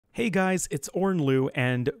Hey guys, it's Ornlu,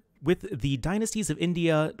 and with the Dynasties of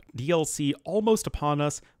India DLC almost upon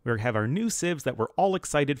us, we have our new civs that we're all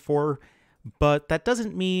excited for, but that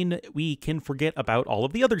doesn't mean we can forget about all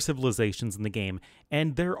of the other civilizations in the game,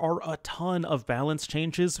 and there are a ton of balance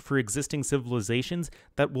changes for existing civilizations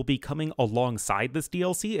that will be coming alongside this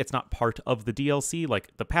DLC. It's not part of the DLC, like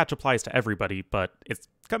the patch applies to everybody, but it's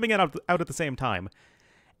coming out at the same time.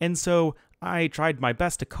 And so I tried my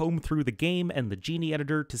best to comb through the game and the Genie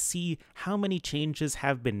editor to see how many changes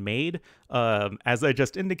have been made. As I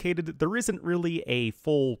just indicated, there isn't really a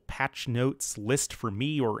full patch notes list for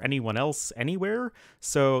me or anyone else anywhere,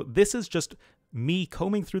 so this is just me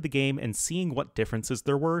combing through the game and seeing what differences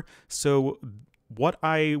there were. So what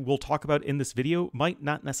I will talk about in this video might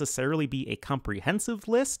not necessarily be a comprehensive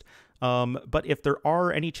list, but if there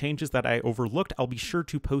are any changes that I overlooked, I'll be sure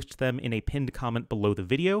to post them in a pinned comment below the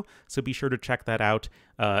video, so be sure to check that out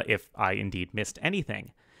if I indeed missed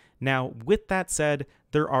anything. Now, with that said,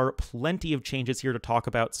 there are plenty of changes here to talk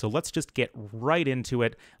about, so let's just get right into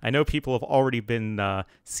it. I know people have already been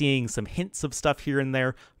seeing some hints of stuff here and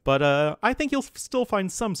there, but I think you'll still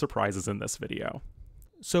find some surprises in this video.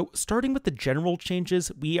 So, starting with the general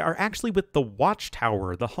changes, we are actually with the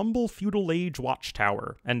Watchtower, the humble Feudal Age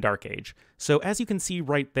Watchtower and Dark Age. So, as you can see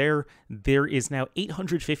right there, there is now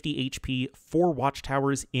 850 HP for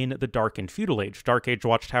Watchtowers in the Dark and Feudal Age. Dark Age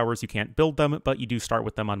Watchtowers, you can't build them, but you do start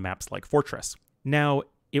with them on maps like Fortress. Now,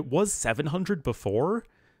 it was 700 before,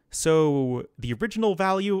 so the original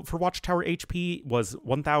value for Watchtower HP was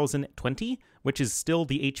 1020, which is still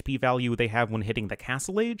the HP value they have when hitting the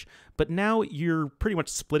Castle Age, but now you're pretty much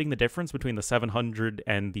splitting the difference between the 700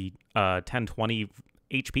 and the 1020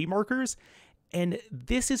 HP markers, and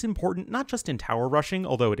this is important not just in tower rushing,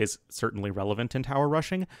 although it is certainly relevant in tower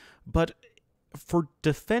rushing, but for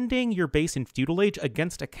defending your base in Feudal Age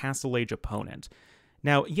against a Castle Age opponent.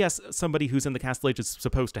 Now, yes, somebody who's in the Castle Age is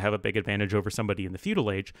supposed to have a big advantage over somebody in the Feudal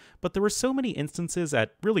Age, but there were so many instances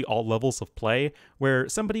at really all levels of play where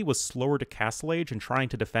somebody was slower to Castle Age and trying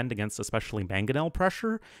to defend against especially mangonel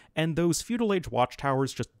pressure, and those Feudal Age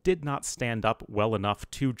watchtowers just did not stand up well enough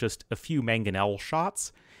to just a few mangonel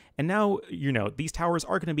shots. And now, you know, these towers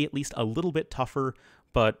are going to be at least a little bit tougher,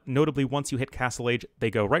 but notably once you hit Castle Age,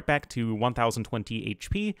 they go right back to 1020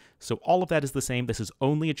 HP, so all of that is the same. This is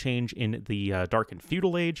only a change in the Dark and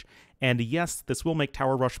Feudal Age, and yes, this will make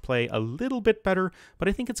Tower Rush play a little bit better, but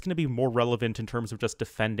I think it's going to be more relevant in terms of just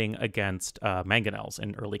defending against mangonels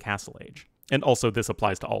in early Castle Age. And also this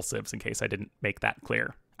applies to all civs in case I didn't make that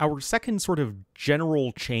clear. Our second sort of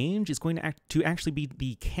general change is going to actually be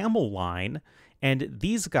the Camel line, and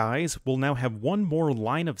these guys will now have one more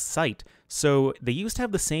line of sight. So they used to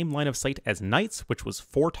have the same line of sight as Knights, which was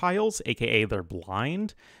 4 tiles, aka they're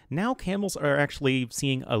blind. Now Camels are actually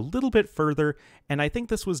seeing a little bit further, and I think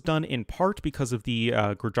this was done in part because of the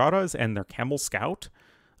Gurjaras and their Camel Scout,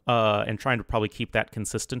 and trying to probably keep that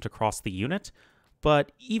consistent across the unit.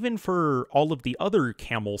 But even for all of the other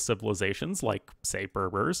camel civilizations, like, say,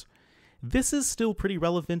 Berbers, this is still pretty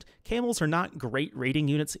relevant. Camels are not great raiding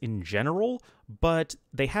units in general, but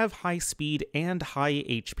they have high speed and high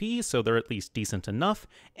HP, so they're at least decent enough,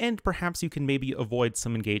 and perhaps you can maybe avoid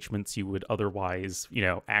some engagements you would otherwise, you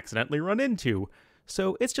know, accidentally run into.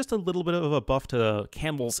 So it's just a little bit of a buff to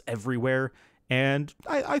camels everywhere, and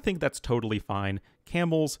I think that's totally fine.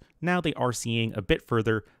 Camels, now they are seeing a bit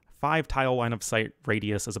further, 5 tile line of sight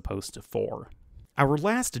radius as opposed to 4. Our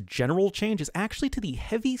last general change is actually to the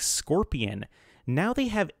Heavy Scorpion. Now they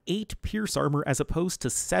have 8 pierce armor as opposed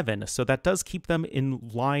to 7, so that does keep them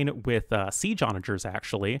in line with siege onagers,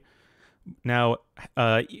 actually. Now,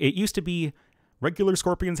 it used to be regular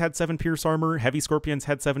Scorpions had 7 pierce armor, Heavy Scorpions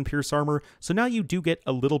had 7 pierce armor, so now you do get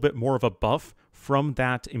a little bit more of a buff from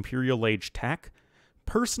that Imperial Age tech.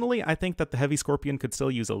 Personally, I think that the Heavy Scorpion could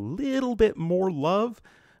still use a little bit more love,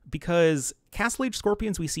 because Castle Age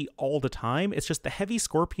Scorpions we see all the time. It's just the Heavy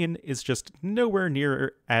Scorpion is just nowhere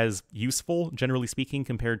near as useful, generally speaking,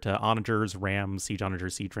 compared to onagers, rams, siege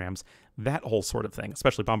onagers, siege rams, that whole sort of thing,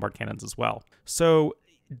 especially bombard cannons as well. So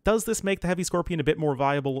does this make the Heavy Scorpion a bit more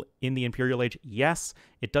viable in the Imperial Age? Yes.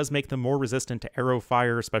 It does make them more resistant to arrow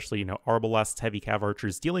fire, especially, you know, arbalests, heavy cav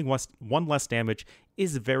archers. Dealing 1 less damage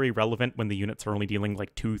is very relevant when the units are only dealing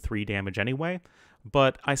like 2-3 damage anyway.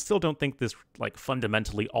 But I still don't think this like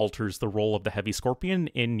fundamentally alters the role of the Heavy Scorpion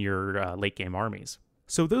in your late game armies.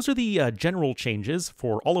 So those are the general changes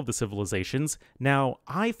for all of the civilizations. Now,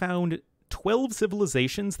 I found 12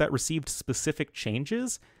 civilizations that received specific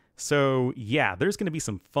changes. So yeah, there's going to be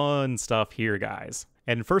some fun stuff here, guys.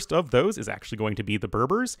 And first of those is actually going to be the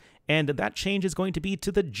Berbers, and that change is going to be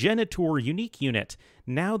to the Genitour Unique unit.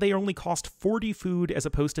 Now they only cost 40 food as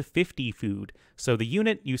opposed to 50 food. So the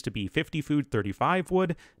unit used to be 50 food, 35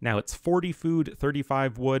 wood, now it's 40 food,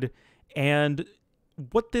 35 wood, and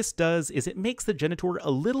what this does is it makes the Genitour a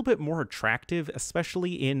little bit more attractive,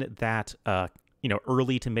 especially in that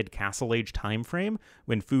early to mid Castle Age time frame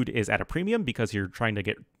when food is at a premium because you're trying to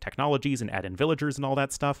get technologies and add in villagers and all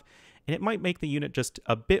that stuff. And it might make the unit just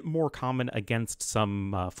a bit more common against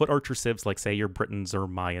some foot archer civs like, say, your Britons or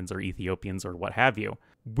Mayans or Ethiopians or what have you.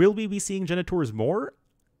 Will we be seeing Genitours more?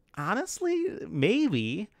 Honestly,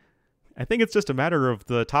 maybe. I think it's just a matter of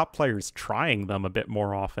the top players trying them a bit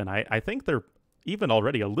more often. I think they're even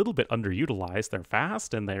already a little bit underutilized. They're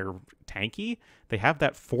fast and they're tanky. They have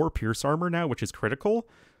that 4 pierce armor now, which is critical.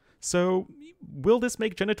 So will this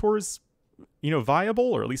make Genitours,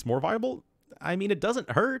 viable, or at least more viable? I mean, it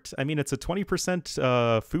doesn't hurt. I mean, it's a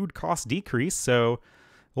 20% food cost decrease, so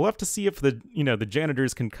we'll have to see if the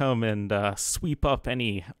janitors can come and sweep up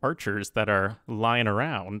any archers that are lying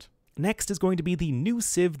around. Next is going to be the new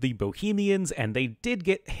civ, the Bohemians, and they did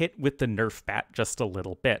get hit with the nerf bat just a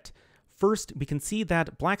little bit. First, we can see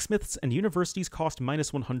that blacksmiths and universities cost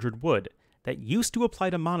minus 100 wood. That used to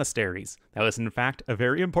apply to monasteries. That was in fact a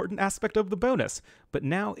very important aspect of the bonus, but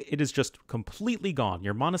now it is just completely gone.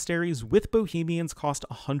 Your monasteries with Bohemians cost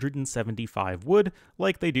 175 wood,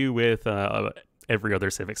 like they do with every other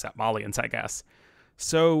civ except Malians, I guess.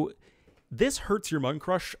 So this hurts your monk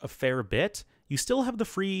rush a fair bit. You still have the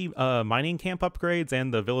free mining camp upgrades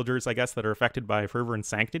and the villagers, I guess, that are affected by Fervor and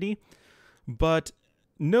Sanctity, but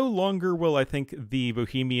no longer will, I think, the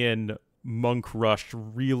Bohemian monk rush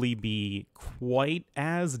really be quite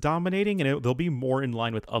as dominating, and they'll be more in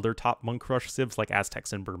line with other top monk rush civs like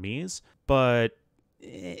Aztecs and Burmese, but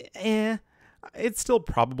it's still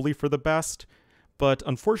probably for the best. But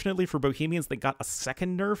unfortunately for Bohemians, they got a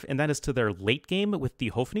second nerf, and that is to their late game with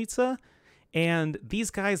the Houfnice, and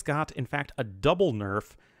these guys got, in fact, a double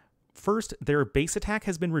nerf. First, their base attack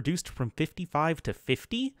has been reduced from 55 to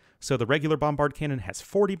 50, so the regular bombard cannon has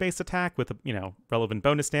 40 base attack with, relevant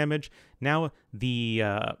bonus damage. Now, the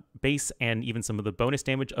base and even some of the bonus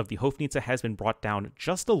damage of the Houfnice has been brought down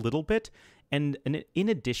just a little bit, and in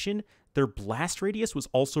addition, their blast radius was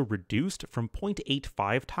also reduced from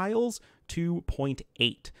 0.85 tiles to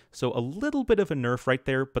 0.8. So a little bit of a nerf right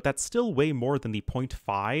there, but that's still way more than the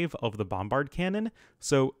 0.5 of the bombard cannon.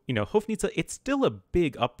 So, Houfnice, it's still a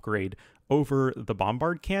big upgrade over the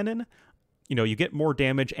bombard cannon. You get more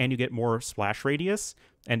damage and you get more splash radius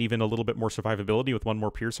and even a little bit more survivability with 1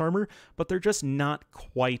 more pierce armor, but they're just not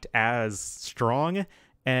quite as strong.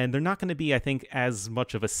 And they're not going to be, I think, as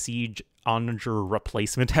much of a siege onager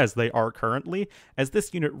replacement as they are currently, as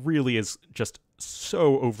this unit really is just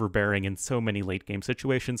so overbearing in so many late game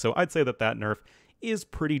situations. So I'd say that nerf is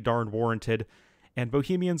pretty darn warranted. And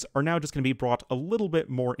Bohemians are now just going to be brought a little bit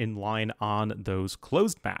more in line on those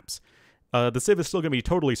closed maps. The civ is still going to be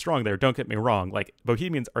totally strong there, don't get me wrong. Like,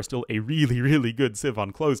 Bohemians are still a really, really good civ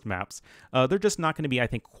on closed maps. They're just not going to be, I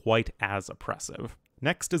think, quite as oppressive.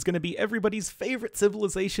 Next is going to be everybody's favorite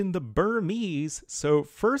civilization, the Burmese. So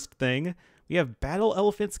first thing, we have battle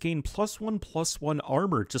elephants gain +1/+1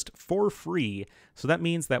 armor just for free. So that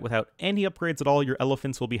means that without any upgrades at all, your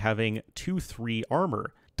elephants will be having 2/3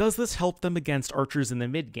 armor. Does this help them against archers in the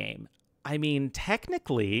mid-game? I mean,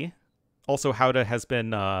 technically. Also, Howdah has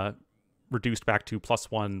been reduced back to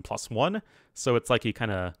 +1/+1. So it's like you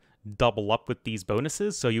kind of double up with these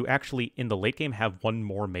bonuses. So you actually, in the late game, have 1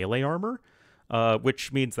 more melee armor.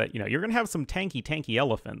 Which means that, you're going to have some tanky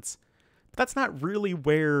elephants. But that's not really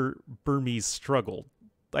where Burmese struggled.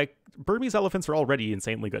 Like, Burmese elephants are already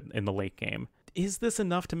insanely good in the late game. Is this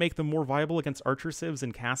enough to make them more viable against archer civs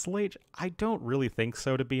in Castle Age? I don't really think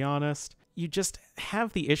so, to be honest. You just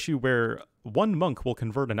have the issue where 1 monk will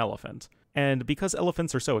convert an elephant. And because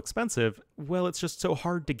elephants are so expensive, well, it's just so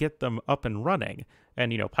hard to get them up and running.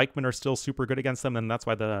 And, pikemen are still super good against them, and that's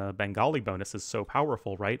why the Bengali bonus is so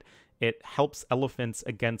powerful, right? It helps elephants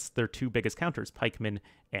against their 2 biggest counters, pikemen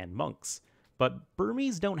and monks. But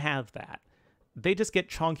Burmese don't have that. They just get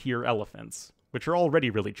chonkier elephants, which are already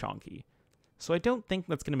really chonky. So I don't think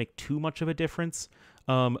that's going to make too much of a difference.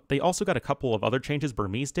 They also got a couple of other changes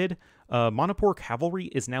Burmese did. Manipur Cavalry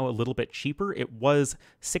is now a little bit cheaper. It was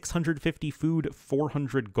 650 food,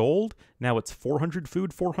 400 gold. Now it's 400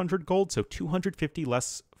 food, 400 gold, so 250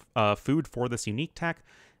 less food for this unique tech.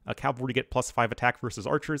 Cavalry get +5 attack versus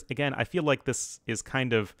archers. Again, I feel like this is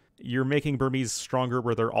kind of, you're making Burmese stronger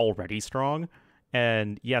where they're already strong.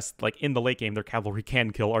 And yes, like in the late game, their cavalry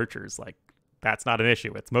can kill archers. Like, that's not an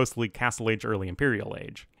issue. It's mostly Castle Age, early Imperial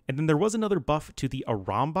Age. And then there was another buff to the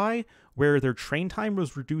Arambai, where their train time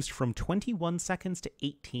was reduced from 21 seconds to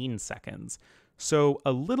 18 seconds. So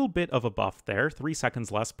a little bit of a buff there, 3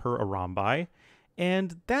 seconds less per Arambai.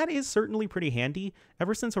 And that is certainly pretty handy.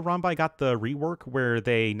 Ever since Arambai got the rework where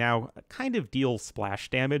they now kind of deal splash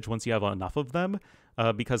damage once you have enough of them,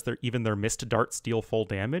 because even their missed darts deal full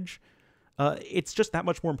damage, it's just that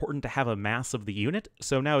much more important to have a mass of the unit.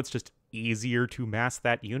 So now it's just easier to mass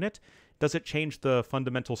that unit. Does it change the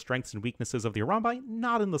fundamental strengths and weaknesses of the Arambai?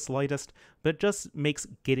 Not in the slightest, but it just makes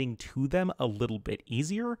getting to them a little bit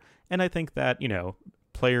easier. And I think that,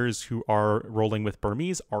 players who are rolling with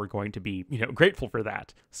Burmese are going to be, grateful for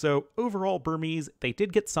that. So overall, Burmese, they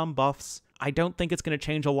did get some buffs. I don't think it's going to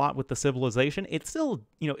change a lot with the civilization. It's still,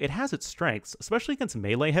 it has its strengths, especially against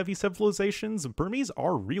melee-heavy civilizations. Burmese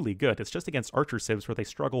are really good. It's just against archer civs where they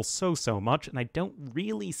struggle so much, and I don't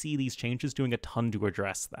really see these changes doing a ton to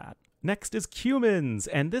address that. Next is Cumans,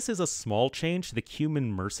 and this is a small change to the Cuman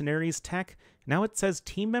Mercenaries tech. Now it says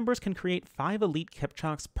team members can create 5 elite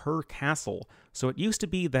Kipchoks per castle. So it used to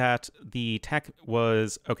be that the tech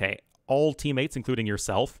was, okay, all teammates, including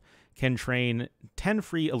yourself, can train 10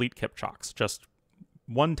 free elite Kipchoks. Just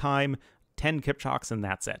one time, 10 Kipchoks, and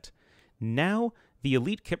that's it. Now, the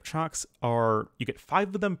elite Kipchoks you get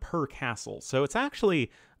 5 of them per castle. So it's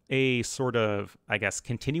actually a sort of, I guess,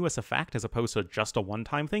 continuous effect as opposed to just a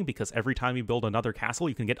one-time thing, because every time you build another castle,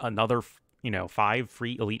 you can get another, 5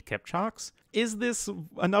 free elite Kipchoks. Is this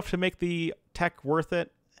enough to make the tech worth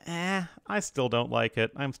it? I still don't like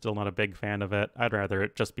it. I'm still not a big fan of it. I'd rather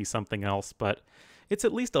it just be something else, but it's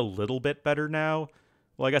at least a little bit better now.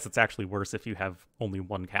 Well, I guess it's actually worse if you have only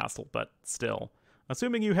one castle, but still.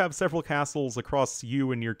 Assuming you have several castles across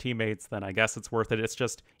you and your teammates, then I guess it's worth it. It's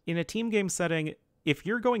just, in a team game setting, if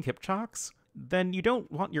you're going Kipchoks, then you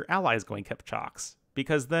don't want your allies going Kipchoks,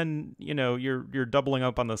 because then, you're doubling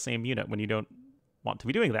up on the same unit when you don't want to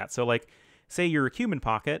be doing that. So, say you're a Cuman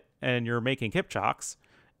pocket and you're making Kipchoks,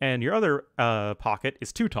 and your other pocket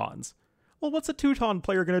is Teutons. Well, what's a Teuton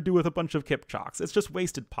player going to do with a bunch of Kipchoks? It's just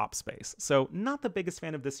wasted pop space. So, not the biggest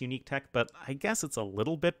fan of this unique tech, but I guess it's a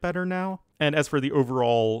little bit better now. And as for the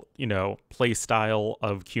overall, play style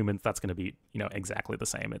of Cumans, that's going to be, exactly the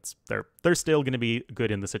same. They're still going to be good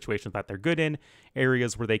in the situations that they're good in.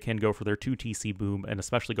 Areas where they can go for their 2 TC boom, and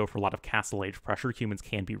especially go for a lot of Castle Age pressure, Cumans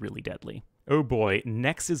can be really deadly. Oh boy,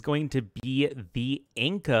 next is going to be the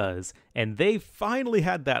Incas, and they finally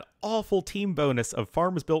had that awful team bonus of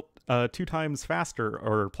farms built 2 times faster,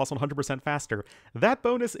 or plus 100% faster. That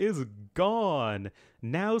bonus is gone.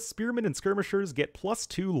 Now spearmen and skirmishers get plus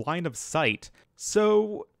 2 line of sight.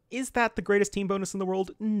 So is that the greatest team bonus in the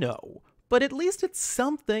world? No. But at least it's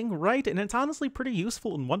something, right? And it's honestly pretty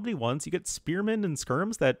useful in 1v1s. You get spearmen and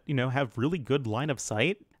skirms that, have really good line of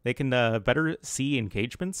sight. They can better see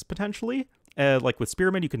engagements, potentially. Like with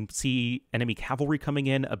spearmen, you can see enemy cavalry coming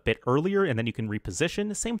in a bit earlier, and then you can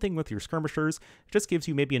reposition. Same thing with your skirmishers. It just gives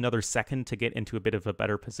you maybe another second to get into a bit of a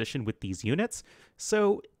better position with these units.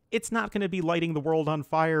 So it's not going to be lighting the world on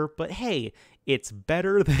fire, but hey, it's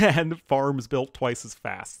better than farms built twice as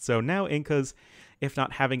fast. So now Incas, if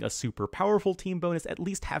not having a super powerful team bonus, at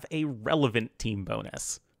least have a relevant team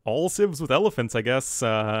bonus. All civs with elephants, I guess,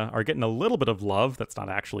 are getting a little bit of love. That's not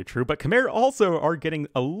actually true, but Khmer also are getting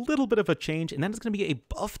a little bit of a change, and that is going to be a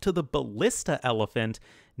buff to the Ballista elephant.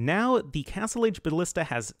 Now, the Castle Age Ballista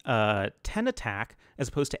has 10 attack, as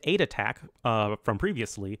opposed to 8 attack from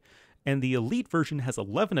previously, and the Elite version has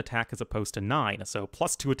 11 attack as opposed to 9, so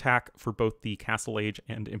plus 2 attack for both the Castle Age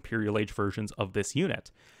and Imperial Age versions of this unit.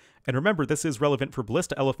 And remember, this is relevant for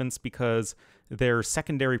Ballista elephants because their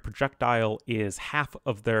secondary projectile is half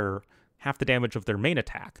the damage of their main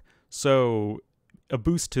attack. So a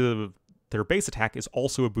boost to their base attack is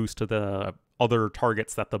also a boost to the other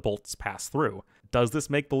targets that the bolts pass through. Does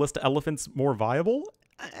this make Ballista elephants more viable?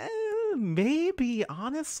 Maybe,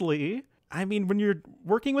 honestly. I mean, when you're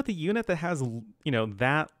working with a unit that has,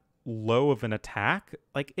 that low of an attack,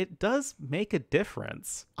 it does make a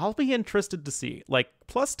difference. I'll be interested to see.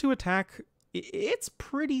 Plus 2 attack, it's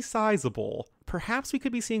pretty sizable. Perhaps we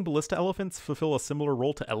could be seeing Ballista elephants fulfill a similar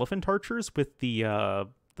role to elephant archers with the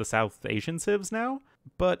South Asian civs now,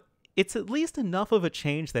 but it's at least enough of a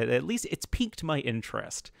change that at least it's piqued my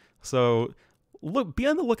interest. So be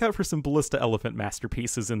on the lookout for some Ballista elephant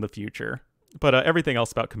masterpieces in the future. But everything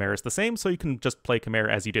else about Khmer is the same, so you can just play Khmer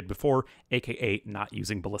as you did before, aka not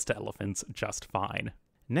using Ballista elephants just fine.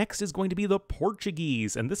 Next is going to be the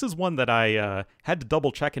Portuguese, and this is one that I had to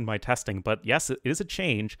double check in my testing, but yes, it is a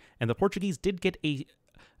change, and the Portuguese did get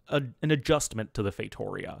an adjustment to the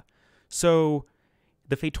Feitoria. So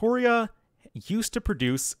the Feitoria used to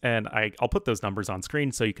produce, and I'll put those numbers on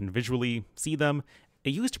screen so you can visually see them.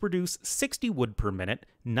 It used to produce 60 wood per minute,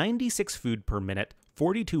 96 food per minute,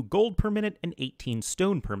 42 gold per minute, and 18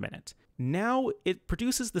 stone per minute. Now it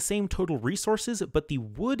produces the same total resources, but the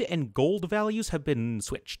wood and gold values have been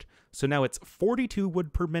switched. So now it's 42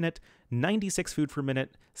 wood per minute, 96 food per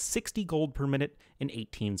minute, 60 gold per minute, and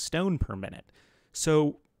 18 stone per minute.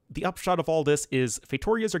 So the upshot of all this is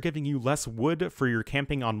Fetorias are giving you less wood for your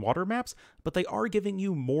camping on water maps, but they are giving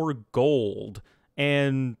you more gold.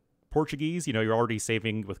 And Portuguese, you're already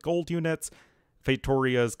saving with gold units.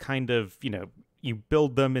 Fetorias kind of, you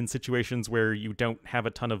build them in situations where you don't have a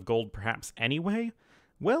ton of gold perhaps anyway.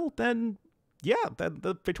 Well, then, yeah,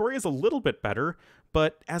 the Feitoria is a little bit better,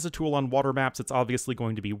 but as a tool on water maps, it's obviously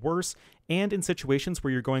going to be worse. And in situations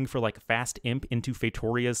where you're going for like fast imp into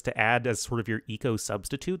Feitorias to add as sort of your eco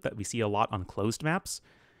substitute that we see a lot on closed maps,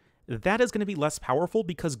 that is going to be less powerful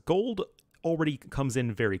because gold already comes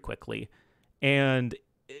in very quickly. And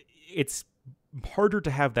it's harder to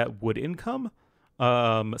have that wood income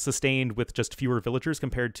sustained with just fewer villagers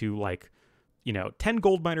compared to 10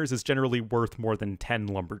 gold miners is generally worth more than 10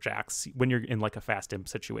 lumberjacks when you're in like a fast imp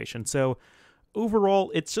situation. So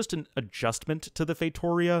overall, it's just an adjustment to the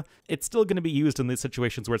Feitoria. It's still going to be used in the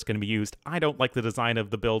situations where it's going to be used. I don't like the design of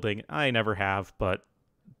the building. I never have, but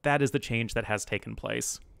that is the change that has taken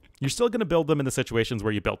place. You're still going to build them in the situations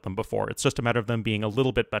where you built them before. It's just a matter of them being a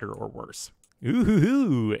little bit better or worse.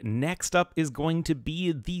 Ooh, next up is going to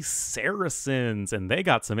be the Saracens, and they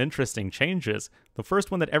got some interesting changes. The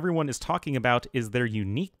first one that everyone is talking about is their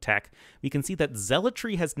unique tech. We can see that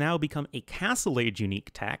Zealotry has now become a Castle Age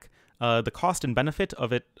unique tech. The cost and benefit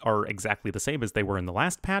of it are exactly the same as they were in the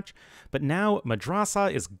last patch, but now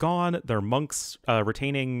Madrasa is gone. Their monks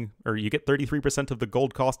retaining, or you get 33% of the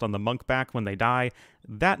gold cost on the monk back when they die.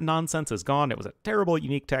 That nonsense is gone. It was a terrible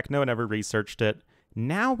unique tech. No one ever researched it.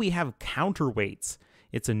 Now we have counterweights.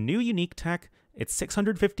 It's a new unique tech. It's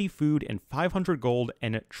 650 food and 500 gold,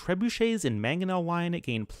 and trebuchets in mangonel line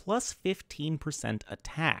gain plus 15%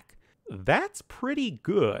 attack. That's pretty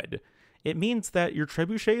good. It means that your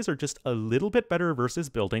trebuchets are just a little bit better versus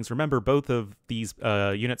buildings. Remember, both of these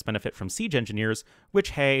units benefit from siege engineers,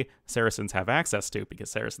 which, hey, Saracens have access to, because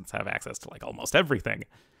Saracens have access to like almost everything.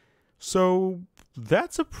 So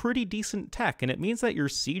that's a pretty decent tech, and it means that your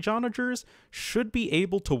siege onagers should be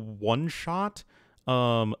able to one-shot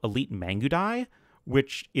elite Mangudai,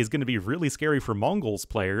 which is going to be really scary for Mongols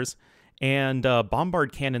players, and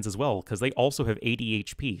bombard cannons as well, because they also have 80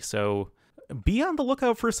 HP, so be on the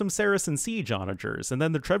lookout for some Saracen siege onagers. And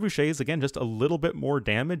then the trebuchets, again, just a little bit more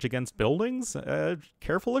damage against buildings.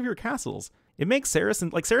 Careful of your castles. It makes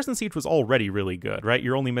Saracen siege was already really good, right?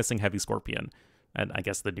 You're only missing heavy scorpion, and I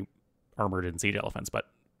guess the new armored and siege elephants, but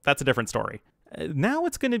that's a different story. Now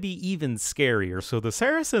it's going to be even scarier, so the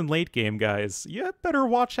Saracen late game guys, you better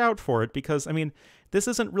watch out for it, because, I mean, this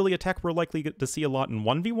isn't really a tech we're likely to see a lot in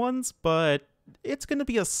 1v1s, but it's going to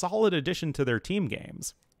be a solid addition to their team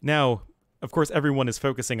games. Now, of course, everyone is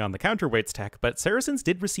focusing on the counterweights tech, but Saracens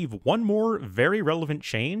did receive one more very relevant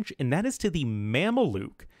change, and that is to the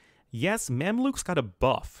Mameluke. Yes, Mamelukes got a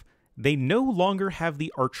buff. They no longer have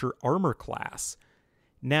the archer armor class.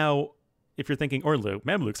 Now, if you're thinking, Ornlu,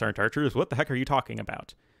 Mamelukes aren't archers, what the heck are you talking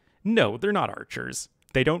about? No, they're not archers.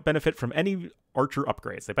 They don't benefit from any archer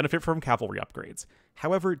upgrades. They benefit from cavalry upgrades.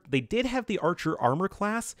 However, they did have the archer armor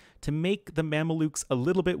class to make the Mamelukes a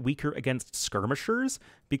little bit weaker against skirmishers,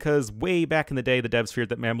 because way back in the day, the devs feared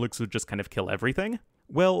that Mamelukes would just kind of kill everything.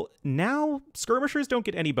 Well, now skirmishers don't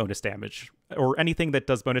get any bonus damage, or anything that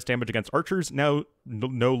does bonus damage against archers now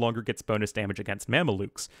no longer gets bonus damage against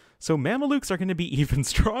Mamelukes. So Mamelukes are going to be even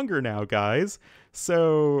stronger now, guys.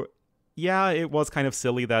 So yeah, it was kind of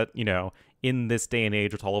silly that, in this day and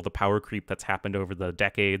age with all of the power creep that's happened over the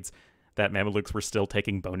decades, that Mamelukes were still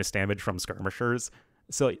taking bonus damage from skirmishers.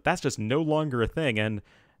 So that's just no longer a thing. And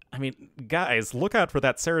I mean, guys, look out for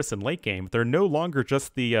that Saracen late game. They're no longer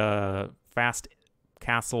just the fast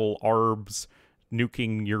castle arbs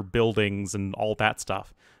nuking your buildings and all that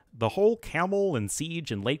stuff. The whole camel and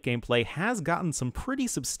siege and late game play has gotten some pretty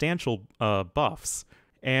substantial buffs.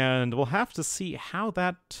 And we'll have to see how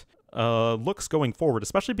that looks going forward,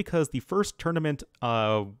 especially because the first tournament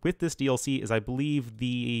with this DLC is, I believe,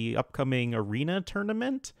 the upcoming Arena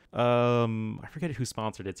tournament. I forget who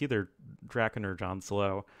sponsored it. It's either Draken or John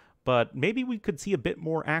Slow, but maybe we could see a bit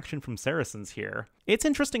more action from Saracens here. It's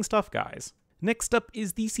interesting stuff, guys. Next up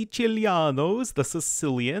is the Sicilianos, the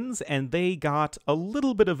Sicilians, and they got a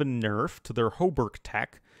little bit of a nerf to their Hauberk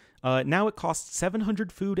tech. Now it costs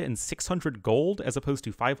 700 food and 600 gold, as opposed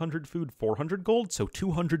to 500 food, 400 gold, so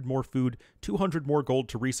 200 more food, 200 more gold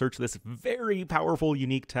to research this very powerful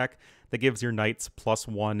unique tech that gives your knights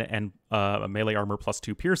 +1 and melee armor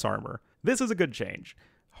 +2 pierce armor. This is a good change.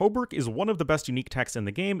 Hauberk is one of the best unique techs in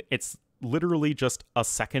the game. It's literally just a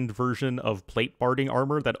second version of plate barding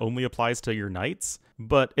armor that only applies to your knights.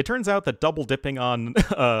 But it turns out that double dipping on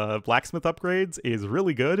blacksmith upgrades is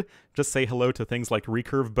really good. Just say hello to things like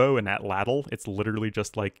recurve bow and at ladle. It's literally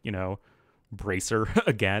just like, you know, bracer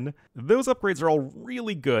again. Those upgrades are all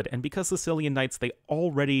really good, and because Sicilian knights, they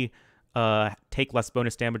already take less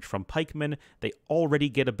bonus damage from pikemen, they already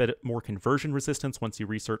get a bit more conversion resistance once you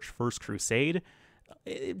research First Crusade.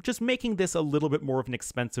 Just making this a little bit more of an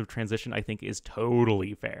expensive transition, I think, is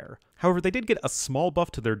totally fair. However, they did get a small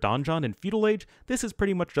buff to their donjon in Feudal Age. This is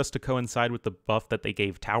pretty much just to coincide with the buff that they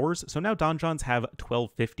gave towers. So now donjons have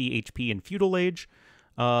 1250 HP in Feudal Age,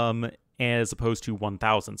 as opposed to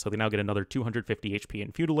 1000. So they now get another 250 HP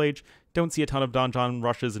in Feudal Age. Don't see a ton of donjon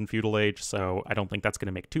rushes in Feudal Age, so I don't think that's going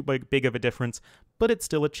to make too big of a difference, but it's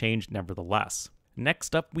still a change nevertheless.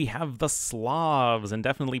 Next up, we have the Slavs, and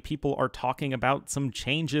definitely people are talking about some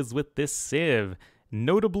changes with this civ.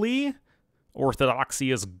 Notably,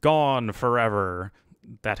 Orthodoxy is gone forever.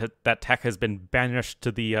 That tech has been banished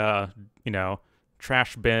to the,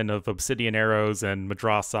 trash bin of obsidian arrows and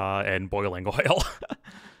madrasa and boiling oil.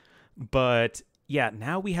 But yeah,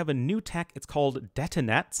 now we have a new tech. It's called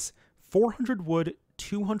Detonettes, 400 wood,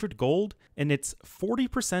 200 gold, and it's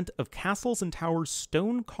 40% of castles and towers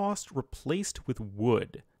stone cost replaced with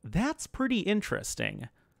wood. That's pretty interesting.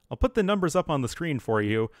 I'll put the numbers up on the screen for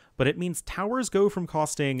you, but it means towers go from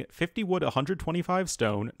costing 50 wood, 125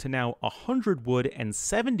 stone to now 100 wood and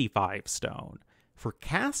 75 stone. For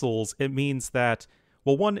castles, it means that,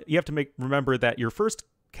 well, one, you have to remember that your first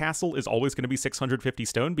castle is always going to be 650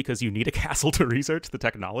 stone because you need a castle to research the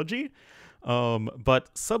technology. But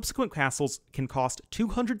subsequent castles can cost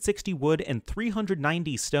 260 wood and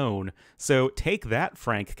 390 stone. So take that,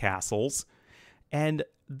 Frank Castles. And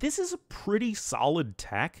this is a pretty solid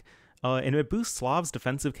tech, and it boosts Slavs'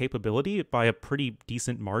 defensive capability by a pretty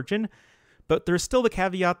decent margin. But there's still the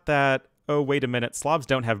caveat that, oh, wait a minute, Slavs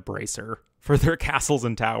don't have bracer for their castles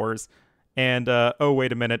and towers. And, oh,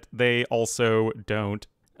 wait a minute, they also don't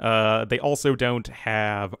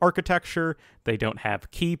have architecture, they don't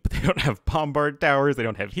have keep, they don't have bombard towers, they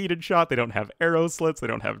don't have heated shot, they don't have arrow slits, they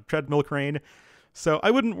don't have treadmill crane. So I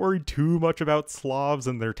wouldn't worry too much about Slavs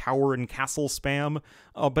and their tower and castle spam,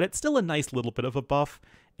 but it's still a nice little bit of a buff,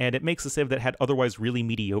 and it makes a civ that had otherwise really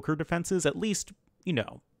mediocre defenses at least,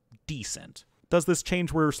 decent. Does this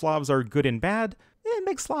change where Slavs are good and bad? It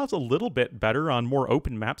makes Slavs a little bit better on more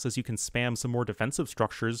open maps, as you can spam some more defensive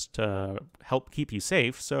structures to help keep you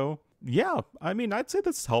safe. So yeah, I mean, I'd say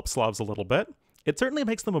this helps Slavs a little bit. It certainly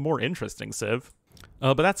makes them a more interesting civ.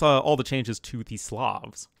 But that's all the changes to the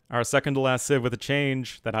Slavs. Our second to last civ with a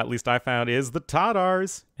change that at least I found is the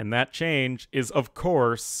Tatars. And that change is, of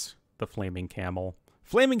course, the Flaming Camel.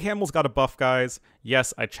 Flaming Camel's got a buff, guys.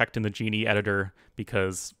 Yes, I checked in the Genie editor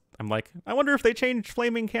because I'm like, I wonder if they changed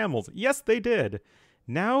Flaming Camels. Yes, they did.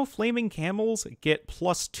 Now, Flaming Camels get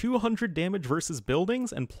plus 200 damage versus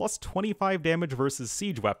buildings and plus 25 damage versus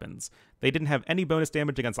siege weapons. They didn't have any bonus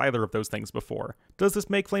damage against either of those things before. Does this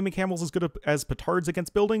make Flaming Camels as good as petards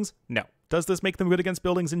against buildings? No. Does this make them good against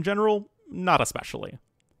buildings in general? Not especially.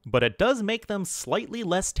 But it does make them slightly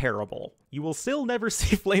less terrible. You will still never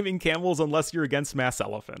see Flaming Camels unless you're against mass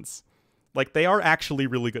elephants. Like, they are actually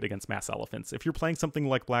really good against mass elephants. If you're playing something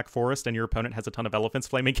like Black Forest and your opponent has a ton of elephants,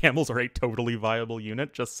 Flaming Camels are a totally viable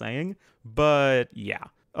unit, just saying. But yeah,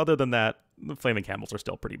 other than that, the Flaming Camels are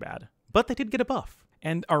still pretty bad. But they did get a buff.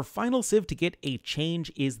 And our final civ to get a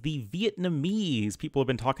change is the Vietnamese. People have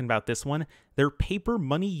been talking about this one. Their paper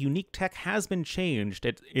money unique tech has been changed.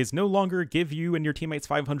 It is no longer give you and your teammates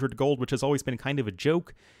 500 gold, which has always been kind of a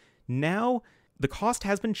joke. Now, the cost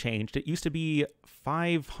has been changed. It used to be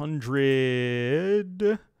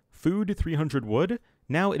 500 food, 300 wood.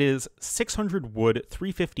 Now it is 600 wood,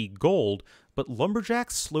 350 gold, but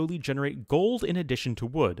lumberjacks slowly generate gold in addition to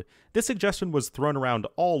wood. This suggestion was thrown around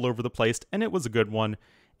all over the place, and it was a good one.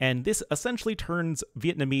 And this essentially turns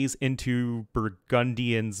Vietnamese into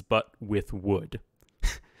Burgundians, but with wood.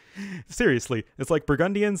 Seriously, it's like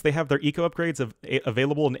Burgundians, they have their eco upgrades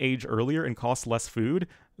available in age earlier and cost less food.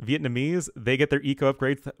 Vietnamese, they get their eco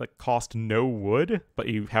upgrades that cost no wood, but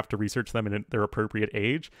you have to research them in their appropriate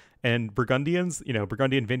age. And Burgundians,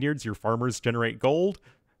 Burgundian vineyards, your farmers generate gold.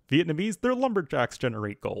 Vietnamese, their lumberjacks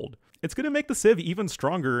generate gold. It's going to make the civ even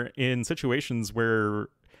stronger in situations where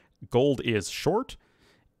gold is short.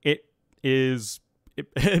 It is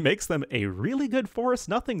it makes them a really good Forest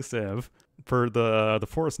Nothing civ for the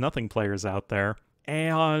Forest Nothing players out there.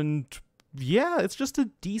 And yeah, it's just a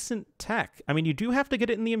decent tech. I mean, you do have to get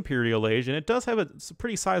it in the Imperial Age, and it does have a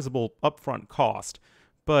pretty sizable upfront cost.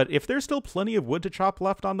 But if there's still plenty of wood to chop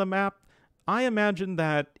left on the map, I imagine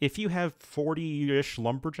that if you have 40-ish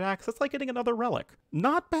lumberjacks, that's like getting another relic.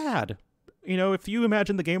 Not bad. You know, if you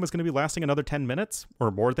imagine the game was going to be lasting another 10 minutes,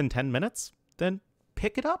 or more than 10 minutes, then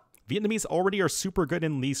pick it up. Vietnamese already are super good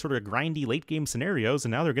in these sort of grindy late-game scenarios,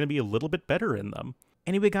 and now they're going to be a little bit better in them.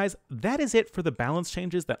 Anyway, guys, that is it for the balance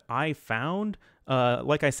changes that I found.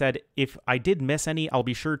 Like I said, if I did miss any, I'll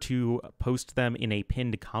be sure to post them in a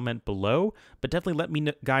pinned comment below. But definitely let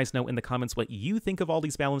me guys know in the comments what you think of all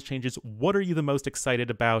these balance changes. What are you the most excited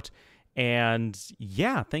about? And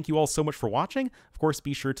yeah, thank you all so much for watching. Of course,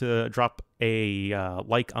 be sure to drop a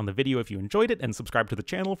like on the video if you enjoyed it, and subscribe to the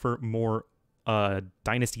channel for more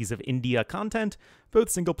Dynasties of India content, both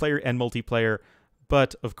single player and multiplayer.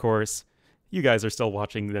 But of course, you guys are still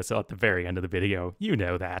watching this at the very end of the video. You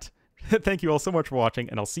know that. Thank you all so much for watching,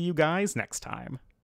 and I'll see you guys next time.